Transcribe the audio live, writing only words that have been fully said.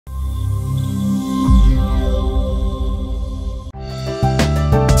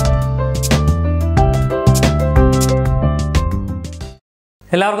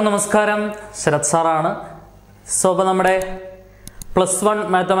എല്ലാവർക്കും നമസ്കാരം. ശരത് സാറാണ്. സോ അപ്പോൾ നമ്മുടെ +1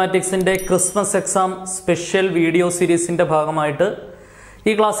 മാത്തമാറ്റിക്സിൻ്റെ ക്രിസ്മസ് എക്സാം സ്പെഷ്യൽ വീഡിയോ സീരീസിൻ്റെ ഭാഗമായിട്ട്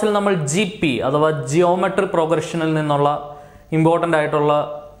ഈ ക്ലാസ്സിൽ നമ്മൾ GP അഥവാ ജിയോമെട്രി പ്രോഗ്രഷനിൽ നിന്നുള്ള ഇമ്പോർട്ടൻ്റ് ആയിട്ടുള്ള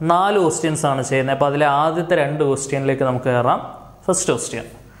 4 ക്വസ്റ്റ്യൻസ് ആണ് ചെയ്യുന്നത്. അപ്പോൾ അതിലെ ആദ്യത്തെ 2 ക്വസ്റ്റ്യനിലേക്ക് നമുക്ക് കയറാം. First question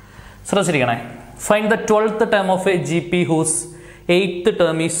ശ്രദ്ധിച്ചിരിക്കണേ. Find the 12th term of A GP whose 8th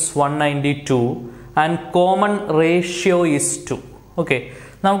term is 192 and common ratio is 2. Okay,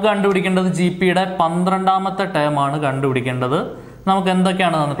 നമുക്ക് കണ്ടുപിടിക്കേണ്ടത് GPയുടെ 12ാമത്തെ ടേം ആണ് കണ്ടുപിടിക്കേണ്ടത്. നമുക്ക്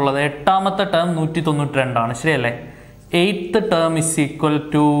എന്തൊക്കെയാണ് തന്നിട്ടുള്ളത്? 8ാമത്തെ ടേം 192 ആണ്, ശരിയല്ലേ? 8th term is equal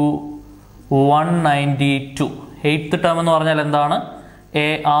to 192. 8th term എന്ന് പറഞ്ഞാൽ എന്താണ്?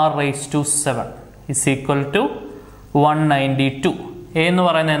 AR⁻7 is equal to 192. A എന്ന്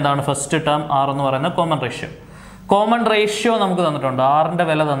പറയുന്നത് എന്താണ്? First term. R എന്ന് പറയുന്നത് കോമൺ റേഷ്യോ. കോമൺ റേഷ്യോ നമുക്ക് തന്നിട്ടുണ്ട്. Rന്റെ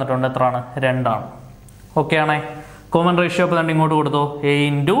വില തന്നിട്ടുണ്ട്. എത്രയാണ്? 2 ആണ്. ഓക്കെ ആണേ. കോമൺ റേഷ്യോ അപ്പോൾ തന്നെ ഇങ്ങോട്ട് കൊടുത്തോ. A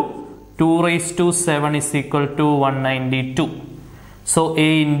 × 2⁻7 is equal to 192. So A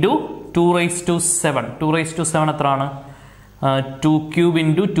 × 2⁻7. 2⁻7 എത്രയാണ്? 2³ ×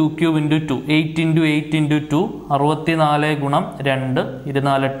 2³ × 2. 8 × 8 × 2. 64 × 2.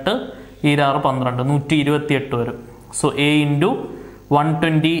 24 26 12. 128 വരും. So A ×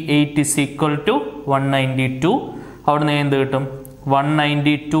 128 is equal to 192. അവിടെ നിന്ന് എന്ത് കിട്ടും?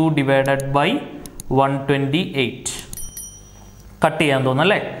 192 ഡിവൈഡഡ് ബൈ 128. കട്ട് ചെയ്യാൻ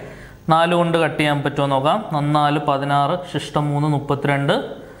തോന്നുന്നല്ലേ? 4 കൊണ്ട് കട്ട് ചെയ്യാൻ പറ്റുമോ നോക്കാം. 4 16, ശിഷ്ടം 3 32,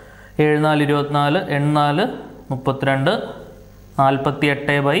 7 4 24, 8 4 32,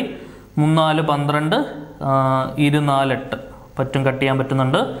 48 ബൈ 3 12, 24 8 പറ്റും, കട്ട് ചെയ്യാൻ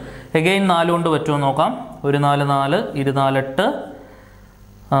പറ്റുന്നുണ്ട്. എഗെയിൻ 4 കൊണ്ട് പറ്റുമോ നോക്കാം. 1 4 4, 24 8,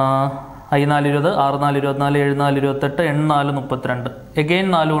 4 20, 6 4 24, 7 4 28, 8 4 32. എഗെയിൻ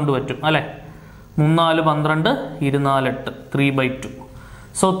 4 കൊണ്ട് പറ്റും അല്ലേ? 3 4 12, 24 8, 3/2.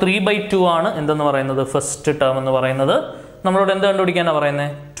 സോ 3/2 ആണ് എന്തെന്ന് പറയുന്നത്? ഫസ്റ്റ് ടേം എന്ന് പറയുന്നത്. നമ്മളോട് എന്ത് കണ്ടുപിടിക്കാനാണ് പറയുന്നത്?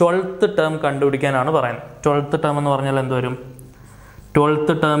 12th ടേം കണ്ടുപിടിക്കാനാണ് പറയുന്നത്. 12th ടേം എന്ന് പറഞ്ഞാൽ എന്ത് വരും?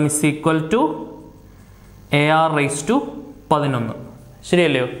 12th term is equal to AR⁻11.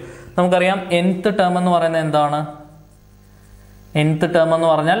 ശരിയല്ലയോ? നമുക്കറിയാം nth ടേം എന്ന് പറയുന്നത് എന്താണ്? nth ടേം എന്ന്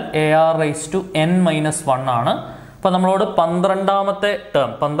പറഞ്ഞാൽ AR⁻n-1 ആണ്. അപ്പോൾ നമ്മളോട് 12ാമത്തെ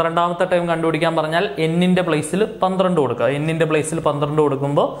ടേം കണ്ടുപിടിക്കാൻ പറഞ്ഞാൽ n-ന്റെ പ്ലേസിൽ 12 കൊടുക്കുക. n-ന്റെ പ്ലേസിൽ 12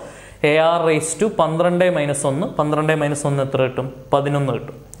 കൊടുക്കുമ്പോൾ AR⁻12-1. 12-1 എത്ര കിട്ടും? 11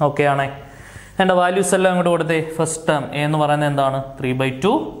 കിട്ടും. ഓക്കെ ആണേ. എൻ്റെ വാല്യൂസ് എല്ലാം അങ്ങോട്ട് കൊടുത്തേ. ഫസ്റ്റ് ടേം A എന്ന് പറയുന്നത് എന്താണ്?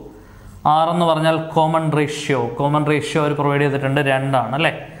 3/2. R എന്ന് പറഞ്ഞാൽ കോമൺ റേഷ്യോ. കോമൺ റേഷ്യോ അവർ പ്രൊവൈഡ് ചെയ്തിട്ടുണ്ട്. 2 ആണ്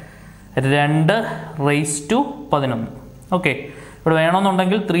അല്ലേ? 2⁻11. ഓക്കെ, ഇവിടെ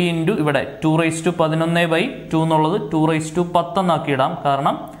വേണമെന്നുണ്ടെങ്കിൽ 3 × ഇവിടെ 2⁻11/2 എന്നുള്ളത് 2⁻10 എന്നാക്കി ഇടാം.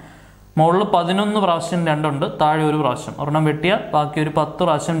 കാരണം മുകളിൽ 11 പ്രാവശ്യം 2 ഉണ്ട്, താഴെ ഒരു പ്രാവശ്യം ഒരെണ്ണം വെട്ടിയാൽ ബാക്കി ഒരു 10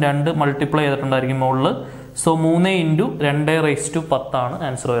 പ്രാവശ്യം 2 മൾട്ടിപ്ലൈ ചെയ്തിട്ടുണ്ടായിരിക്കും മുകളിൽ. സോ 3 × 2⁻10 ആണ്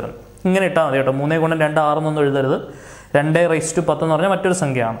ആൻസർ വരുന്നത്. ഇങ്ങനെ ഇട്ടാൽ മതി കേട്ടോ. 3 × 2 6 എന്നൊന്നും എഴുതരുത്. 2⁻10 എന്ന് പറഞ്ഞാൽ മറ്റൊരു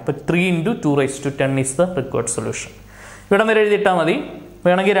സംഖ്യയാണ്. അപ്പോൾ 3 × 2⁻10 ഈസ് ദ റിക്വയർഡ് സൊല്യൂഷൻ. ഇവിടം വരെ എഴുതിയിട്ടാൽ മതി.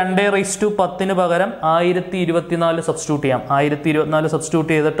 വേണമെങ്കിൽ 2⁻10 പകരം 1024 സബ്സ്റ്റിറ്റ്യൂട്ട് ചെയ്യാം. 1024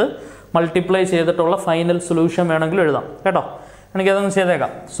 സബ്സ്റ്റിറ്റ്യൂട്ട് ചെയ്തിട്ട് മൾട്ടിപ്ലൈ ചെയ്തിട്ടുള്ള ഫൈനൽ സൊല്യൂഷൻ വേണമെങ്കിൽ എഴുതാം കേട്ടോ. എനിക്ക് അതൊന്ന്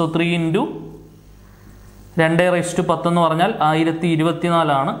ചെയ്തേക്കാം. സോ 3 × 2⁻10 എന്ന് പറഞ്ഞാൽ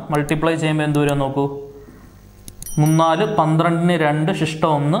 1024 ആണ്. മൾട്ടിപ്ലൈ ചെയ്യുമ്പോൾ എന്ത് വരും നോക്കൂ. 3 4 12, 2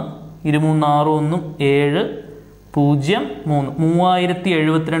 ശിഷ്ടം 1, 23 6 1 7 0 3,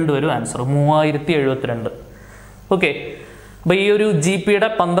 3072 വരും ആൻസർ. 3072. ഓക്കെ, അപ്പോൾ ഈ ഒരു GPയുടെ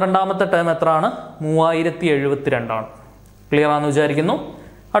 12ാമത്തെ ടേം എത്രയാണ്? 3072 ആണ്. ക്ലിയർ ആണെന്ന് വിചാരിക്കുന്നു.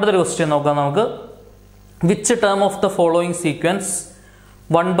 അടുത്തൊരു ക്വസ്റ്റ്യൻ നോക്കാം നമുക്ക്. Which term of the following sequence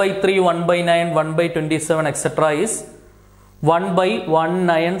 1/3, 1/9, 1/27 etcetera is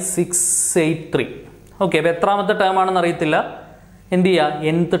 1/19683? Okay, അപ്പോൾ എത്രാമത്തെ ടേം ആണെന്ന് അറിയത്തില്ല. എന്ത് ചെയ്യുക?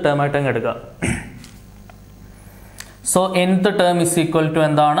 nth ടേം ആയിട്ട് അങ്ങ് എടുക്കുക. So nth term is equal to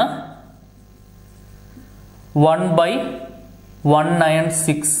എന്താണ്?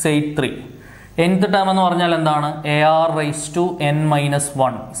 1/19683. nth ടേം എന്ന് പറഞ്ഞാൽ എന്താണ്?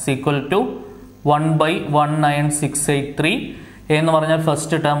 AR⁻n-1 is equal to 1/19683. A എന്ന് പറഞ്ഞാൽ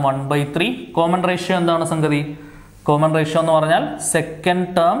ഫസ്റ്റ് ടേം 1/3. കോമൺ റേഷ്യോ എന്താണ് സംഗതി? കോമൺ റേഷ്യോ എന്ന് പറഞ്ഞാൽ second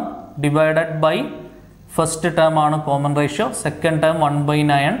term divided by first term ആണ് common ratio. Second term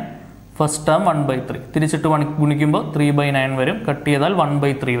 1/9, first term 1/3. തിരിച്ചിട്ട് ഗുണിക്കുമ്പോൾ 3/9 വരും. കട്ട് ചെയ്താൽ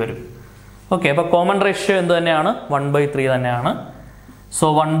 1/3 വരും. ഓക്കെ, അപ്പോൾ കോമൺ റേഷ്യോ എന്ത് തന്നെയാണ്? 1/3 തന്നെയാണ്. So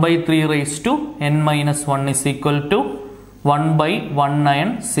 1/3⁻n-1 is equal to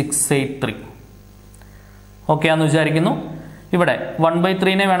 1/19683. Okay ആണെന്ന് വിചാരിക്കുന്നു. ഇവിടെ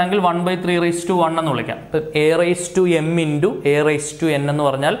 1/3 വേണമെങ്കിൽ 1/3 എന്ന് വിളിക്കാം. a⁻m ഇൻറ്റു a⁻n എന്ന്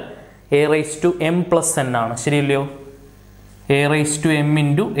പറഞ്ഞാൽ a⁻m+n ആണ്. ശരിയല്ലയോ? a⁻m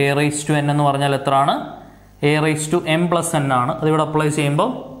ഇൻറ്റു a⁻n എന്ന് പറഞ്ഞാൽ എത്രയാണ്? a⁻m+n ആണ്. അതിവിടെ അപ്ലൈ ചെയ്യുമ്പോൾ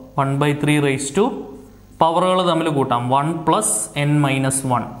 1/3 പവറുകൾ തമ്മിൽ കൂട്ടാം. 1 + n -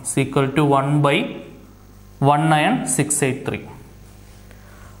 1 = 1/19683.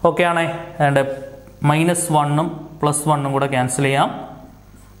 ഓക്കെ ആണേ? അതിൻ്റെ -1ഉം +1ഉം കൂടെ ക്യാൻസൽ ചെയ്യാം.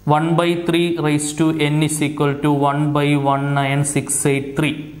 1/3n =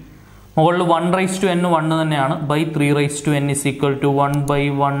 1/19683. മുകളിൽ 1/n 1 തന്നെയാണ്. 3n =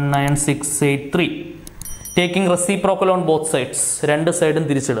 1/19683. Taking reciprocal on both sides. രണ്ട് സൈഡും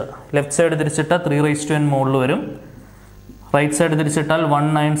തിരിച്ചിടുക. ലെഫ്റ്റ് സൈഡ് തിരിച്ചിട്ടാൽ 3n മുകളിൽ വരും. റൈറ്റ് സൈഡ് തിരിച്ചിട്ടാൽ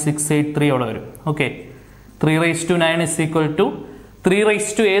 19683 അവിടെ വരും. ഓക്കെ. 3/9 =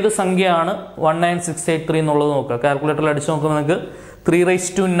 3 ഏത് സംഖ്യയാണ് 19683 എന്നുള്ളത് നോക്കുക. കാൽക്കുലേറ്ററിൽ അടിച്ചു നോക്കുമ്പോൾ നിങ്ങൾക്ക്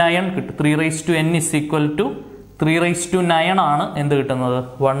 3/9 കിട്ടും. 3n = 3/9 ആണ് എന്ത് കിട്ടുന്നത്?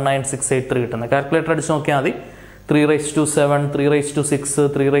 19683 കിട്ടുന്നത്. കാൽക്കുലേറ്റർ അടിച്ചു നോക്കിയാൽ മതി. 3/7, 3/6,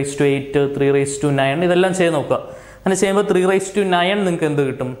 3/8, 3/9 ഇതെല്ലാം ചെയ്ത് നോക്കുക. അങ്ങനെ ചെയ്യുമ്പോൾ 3/9 നിങ്ങൾക്ക് എന്ത്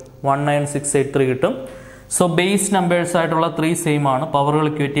കിട്ടും? 19683 കിട്ടും. സോ ബേസ് നമ്പേഴ്സ് ആയിട്ടുള്ള 3 സെയിം ആണ്. പവറുകൾ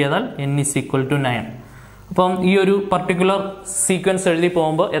ഇക്വേറ്റ് ചെയ്താൽ n = 9. അപ്പം ഈ ഒരു പർട്ടിക്കുലർ സീക്വൻസ് എഴുതി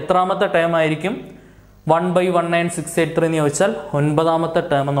പോകുമ്പോൾ എത്രാമത്തെ ടേം ആയിരിക്കും 1/19683 എന്ന് ചോദിച്ചാൽ 9ാമത്തെ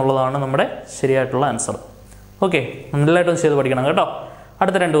ടേം എന്നുള്ളതാണ് നമ്മുടെ ശരിയായിട്ടുള്ള ആൻസർ. ഓക്കെ, നല്ലതായിട്ടും ചെയ്ത് പഠിക്കണം കേട്ടോ.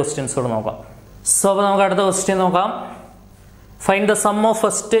 അടുത്ത 2 ക്വസ്റ്റ്യൻസ് കൂടെ നോക്കാം. സോ അപ്പോൾ നമുക്ക് അടുത്ത ക്വസ്റ്റ്യൻ നോക്കാം. Find the sum of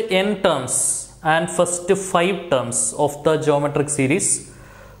first n terms and first 5 terms of the geometric series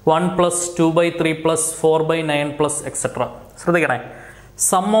 1 + 2/3 + 4/9 etcetera. ശ്രദ്ധിക്കണേ,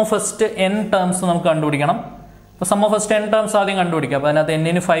 some of first n terms നമുക്ക് കണ്ടുപിടിക്കണം. അപ്പോൾ some of first n terms ആദ്യം കണ്ടുപിടിക്കാം. അപ്പോൾ അതിനകത്ത്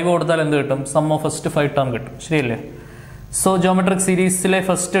n-ന് 5 കൊടുത്താൽ എന്ത് കിട്ടും? സം ഓഫ് ഫസ്റ്റ് 5 ടേം കിട്ടും. ശരിയല്ലേ? സോ ജോമെട്രിക് സീരീസിലെ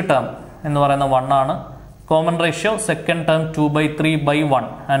ഫസ്റ്റ് ടേം എന്ന് പറയുന്ന 1 ആണ്. Common ratio second term 2/3/1.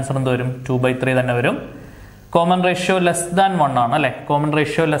 Answer എന്ത് വരും? 2/3 തന്നെ വരും. കോമൺ റേഷ്യോ <1 ആണ് അല്ലേ? കോമൺ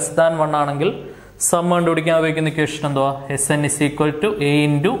റേഷ്യോ <1 ആണെങ്കിൽ സം കണ്ടുപിടിക്കാൻ ഉപയോഗിക്കുന്ന ഇക്വേഷൻ എന്തുവാ? Sn = a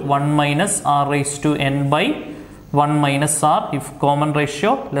 × 1 - r⁻n/1 - r if common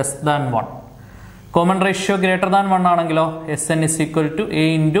ratio <1. Common ratio >1 ആണെങ്കിലോ Sn = a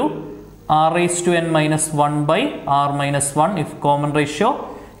 × r⁻n-1/r-1 if common ratio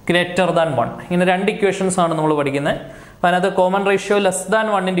 >1. ഇങ്ങനെ 2 ഇക്വേഷൻസ് ആണ് നമ്മൾ പഠിക്കുന്നത്. അപ്പോൾ അതിനകത്ത് കോമൺ റേഷ്യോ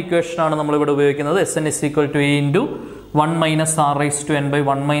 <1ന്റെ ഇക്വേഷൻ ആണ് നമ്മളിവിടെ ഉപയോഗിക്കുന്നത്. Sn = a × 1 -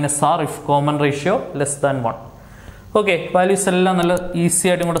 r⁻n/1 - r if common ratio <1. Okay, values എല്ലാം നല്ല ഈസി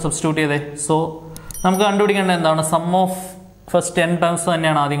ആയിട്ടും കൂടെ സബ്സ്റ്റിറ്റ്യൂട്ട് ചെയ്തേ. സോ നമുക്ക് കണ്ടുപിടിക്കേണ്ടത് എന്താണ്? Some of first n terms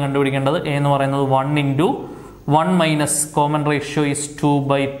തന്നെയാണ് ആദ്യം കണ്ടുപിടിക്കേണ്ടത്. a എന്ന് പറയുന്നത് 1 × 1 - common ratio is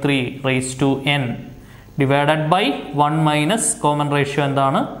 2/3n divided by 1 - common ratio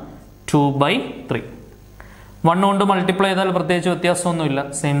എന്താണ്? 2/3. 1 കൊണ്ട് മൾട്ടിപ്ലൈ ചെയ്താൽ പ്രത്യേകിച്ച് വ്യത്യാസമൊന്നുമില്ല,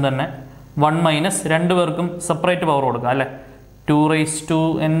 സെയിം തന്നെ. 1 - രണ്ട് പേർക്കും സെപ്പറേറ്റ് പവർ കൊടുക്കുക അല്ലേ?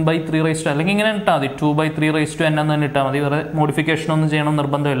 2n/3 അല്ലെങ്കിൽ ഇങ്ങനെ ഇട്ടാൽ മതി. 2/3n എന്ന് തന്നെ ഇട്ടാൽ മതി. വേറെ മോഡിഫിക്കേഷൻ ഒന്നും ചെയ്യണം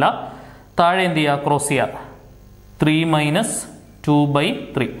നിർബന്ധമില്ല. താഴെ എന്ത് ചെയ്യുക? ക്രോസ് ചെയ്യുക. 3 -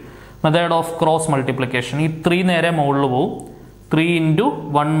 2/3 മെത്തേഡ് ഓഫ് ക്രോസ് മൾട്ടിപ്ലിക്കേഷൻ. ഈ 3 നേരെ മുകളിൽ പോവും. 3 ×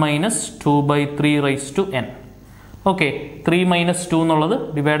 1 - 2/3n. ഓക്കെ, 3 - 2 എന്നുള്ളത്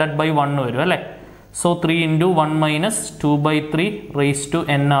ഡിവൈഡഡ് ബൈ 1 വരും അല്ലേ? സോ 3 × 1 -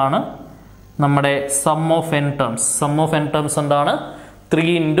 2/3n ആണ് നമ്മുടെ some of n terms. Some of n terms എന്താണ്?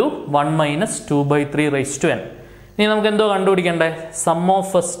 3 × 1 - 2/3n. ഇനി നമുക്ക് എന്തോ കണ്ടുപിടിക്കണ്ടേ? സം ഓഫ്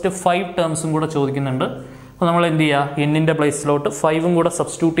ഫസ്റ്റ് 5 ടേംസും കൂടെ ചോദിക്കുന്നുണ്ട്. അപ്പോൾ നമ്മൾ എന്ത് ചെയ്യുക? n-ന്റെ പ്ലേസിലോട്ട് 5ഉം കൂടെ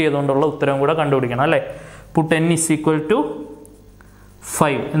സബ്സ്റ്റിറ്റ്യൂട്ട് ചെയ്തുകൊണ്ടുള്ള ഉത്തരം കൂടെ കണ്ടുപിടിക്കണം അല്ലേ? പുട്ട് n =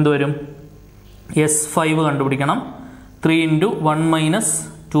 5 എന്ത് വരും? S5 കണ്ടുപിടിക്കണം. 3 × 1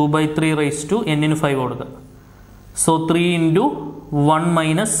 - 2/3n-ന് 5 കൊടുക്കുക. സോ 3 ×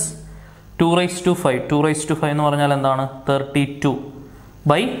 1 - 2/5. 2/5 എന്ന് പറഞ്ഞാൽ എന്താണ്?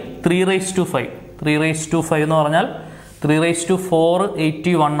 32/3/5. 3/5 എന്ന് പറഞ്ഞാൽ 3/4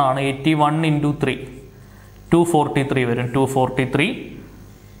 81 ആണ്. 81 × 3 243 വരും. 243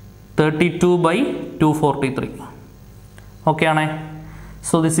 32/243. ഓക്കെ ആണേ?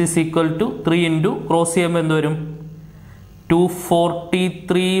 So this is equal to 3 × cross ചെയ്യുമ്പോൾ എന്ത് വരും?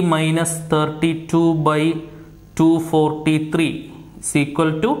 243 - 32/243 is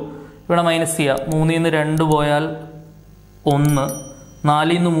equal to ഇവിടെ മൈനസ് ചെയ്യുക. 3 ൽ നിന്ന് 2 പോയാൽ 1, 4 ൽ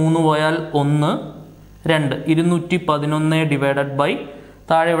നിന്ന് 3 പോയാൽ 1, 2 211 ഡിവൈഡഡ് ബൈ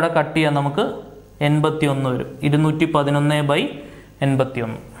താഴെ ഇവിടെ കട്ട് ചെയ്യാൻ നമുക്ക് 81 വരും.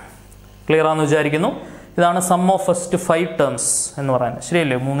 211/81. ക്ലിയർ ആണെന്ന് വിചാരിക്കുന്നു. ഇതാണ് സം ഓഫ് ഫസ്റ്റ് 5 ടേംസ് എന്ന് പറയുന്നത്.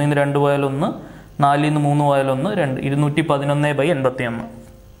 ശരിയല്ലേ? 3 ൽ നിന്ന് 2 പോയാൽ 1, 4 ൽ നിന്ന് 3 പോയാൽ 1 2 211/81.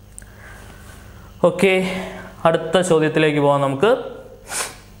 ഓക്കെ, അടുത്ത ചോദ്യത്തിലേക്ക് പോകാം നമുക്ക്.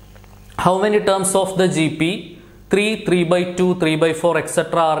 How many terms of the GP 3, 3/2, 3/4 etc.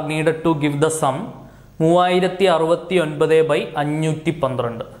 are needed to give the sum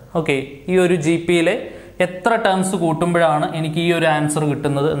 3069/512? Okay, ഈ ഒരു ജി പിയിലെ എത്ര ടേംസ് കൂട്ടുമ്പോഴാണ് എനിക്ക് ഈ ഒരു ആൻസർ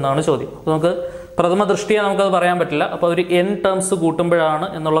കിട്ടുന്നത് എന്നാണ് ചോദ്യം. അപ്പോൾ നമുക്ക് പ്രഥമ ദൃഷ്ടിയെ നമുക്കത് പറയാൻ പറ്റില്ല. അപ്പോൾ ഒരു n ടേംസ് കൂട്ടുമ്പോഴാണ്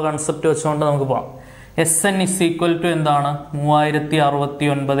എന്നുള്ള കൺസെപ്റ്റ് വെച്ചുകൊണ്ട് നമുക്ക് പോകാം. SN = എന്താണ്?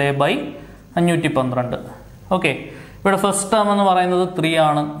 3069/512. ഓക്കെ, ഇവിടെ ഫസ്റ്റ് ടേം എന്ന് പറയുന്നത് 3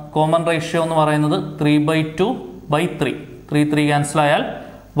 ആണ്. കോമൺ റേഷ്യോ എന്ന് പറയുന്നത് 3/2/3. 3 ക്യാൻസൽ ആയാൽ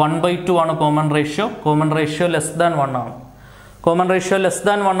 1/2 ആണ് കോമൺ റേഷ്യോ. കോമൺ റേഷ്യോ <1 ആണ്. കോമൺ റേഷ്യോ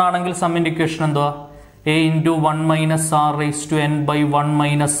 <1 ആണെങ്കിൽ സമ്മിന്റെ ഇക്വേഷൻ എന്തുവാ? a × 1 - r raised to n by 1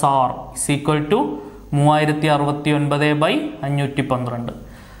 - r is equal to 3069/512.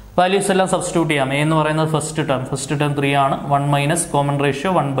 Values എല്ലാം സബ്സ്റ്റിറ്റ്യൂട്ട് ചെയ്യാം. a എന്ന് പറയുന്നത് ഫസ്റ്റ് ടേം 3 ആണ്. 1 - common ratio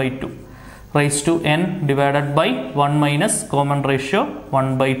 1/2 raised to n divided by 1 - common ratio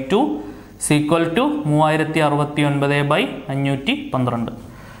 1/2 is equal to 3069/512.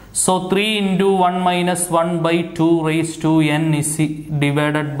 So 3 × 1 - 1/2 raised to n is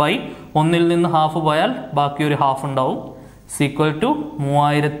divided by 1 ൽ നിന്ന് half പോയാൽ ബാക്കി ഒരു ഹാഫ് ഉണ്ടാവും. is equal to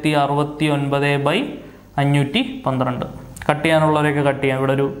 3069/512. Cut ചെയ്യാനുള്ളവരൊക്കെ cut ചെയ്യാം.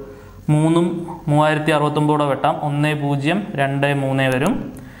 ഇവിടെ ഒരു 3ഉം 3069 കൂടെ വെട്ടാം. 1 0 2 3 വരും.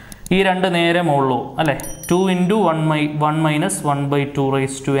 ഈ രണ്ട് നേരെ മുകളിലോ അല്ലേ? 2 × 1 - 1/2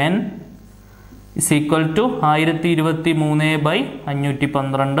 raised to n is equal to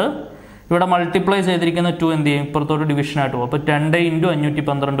 1023/512. ഇവിടെ മൾട്ടിപ്ലൈ ചെയ്തിരിക്കുന്ന 2 എന്ത് ചെയ്യും? ഇപ്പുറത്തോട്ട് ഡിവിഷൻ ആയിട്ട് പോകും. അപ്പോൾ 2 ×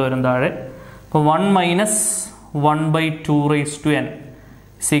 512 വരും താഴെ. അപ്പോൾ 1 - 1/2 raised to n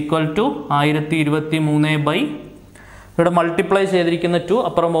is equal to 1023 ഇവിടെ മൾട്ടിപ്ലൈ ചെയ്തിരിക്കുന്ന 2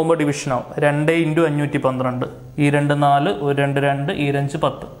 അപ്പുറം പോകുമ്പോൾ ഡിവിഷൻ ആവും. 2 × 512. ഈ 2 4, 1 2 2, ഈ 5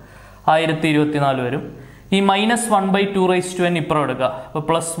 10, 1024 വരും. ഈ -1/2 raised to n ഇപ്പുറം എടുക്കുക. അപ്പോൾ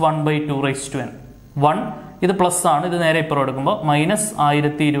 +1/2 raised to n 1 ഇത് പ്ലസ് ആണ്. ഇത് നേരെ ഇപ്പുറം എടുക്കുമ്പോൾ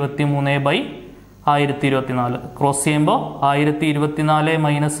 -1023/1024 ക്രോസ് ചെയ്യുമ്പോൾ 1024 -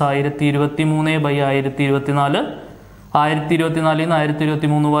 1023/1024 1024 നിന്ന്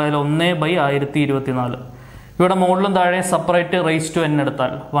 1023 പോയാൽ 1/1024. ഇവിടെ മുകളിലും താഴെ സെപ്പറേറ്റ് raised to n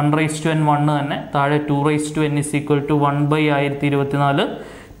എടുത്താൽ 1 raised to n 1 തന്നെ, താഴെ 2 raised to n is equal to 1/1024.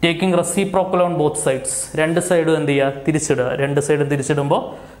 Taking reciprocal on both sides. രണ്ട് സൈഡും എന്ത് ചെയ്യുക? തിരിച്ചിടുക. രണ്ട് സൈഡും തിരിച്ചിടുമ്പോൾ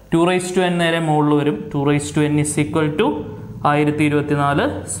 2 raised to n നേരെ മുകളിൽ വരും. 2 raised to n is equal to 1024.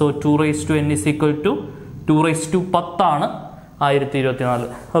 So 2 raised to n is equal to 2 raised to 10 ആണ് 1024.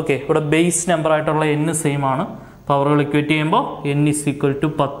 ഓക്കെ, ഇവിടെ ബേസ് നമ്പർ ആയിട്ടുള്ള n സെയിം ആണ്. പവറുകൾ ഇക്വേറ്റ് ചെയ്യുമ്പോൾ n is equal to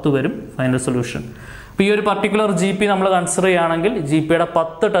 10 വരും ഫൈനൽ സൊല്യൂഷൻ. അപ്പോൾ ഈ ഒരു പർട്ടിക്കുലർ ജി പി നമ്മൾ കൺസിഡർ ചെയ്യുകയാണെങ്കിൽ ജി പിയുടെ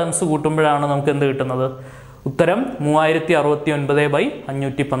 10 ടേംസ് കൂട്ടുമ്പോഴാണ് നമുക്ക് എന്ത് കിട്ടുന്നത്? ഉത്തരം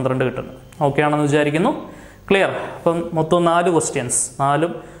 3069/512 കിട്ടുന്നത്. ഓക്കെ ആണെന്ന് വിചാരിക്കുന്നു. ക്ലിയർ? അപ്പം മൊത്തം 4 ക്വസ്റ്റ്യൻസ്,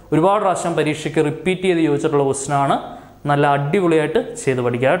 4ഉം ഒരുപാട് പ്രാവശ്യം പരീക്ഷയ്ക്ക് റിപ്പീറ്റ് ചെയ്ത് ചോദിച്ചിട്ടുള്ള ക്വസ്റ്റ്യൻ ആണ്. നല്ല അടിപൊളിയായിട്ട് ചെയ്ത്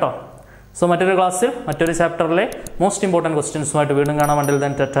പഠിക്കുക കേട്ടോ. സോ മറ്റൊരു ക്ലാസ്സിൽ മറ്റൊരു ചാപ്റ്ററിലെ മോസ്റ്റ് ഇമ്പോർട്ടൻറ്റ് ക്വസ്റ്റ്യൻസുമായിട്ട് വീണ്ടും കാണാം. Until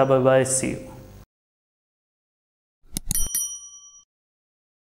then tata bye bye, see you.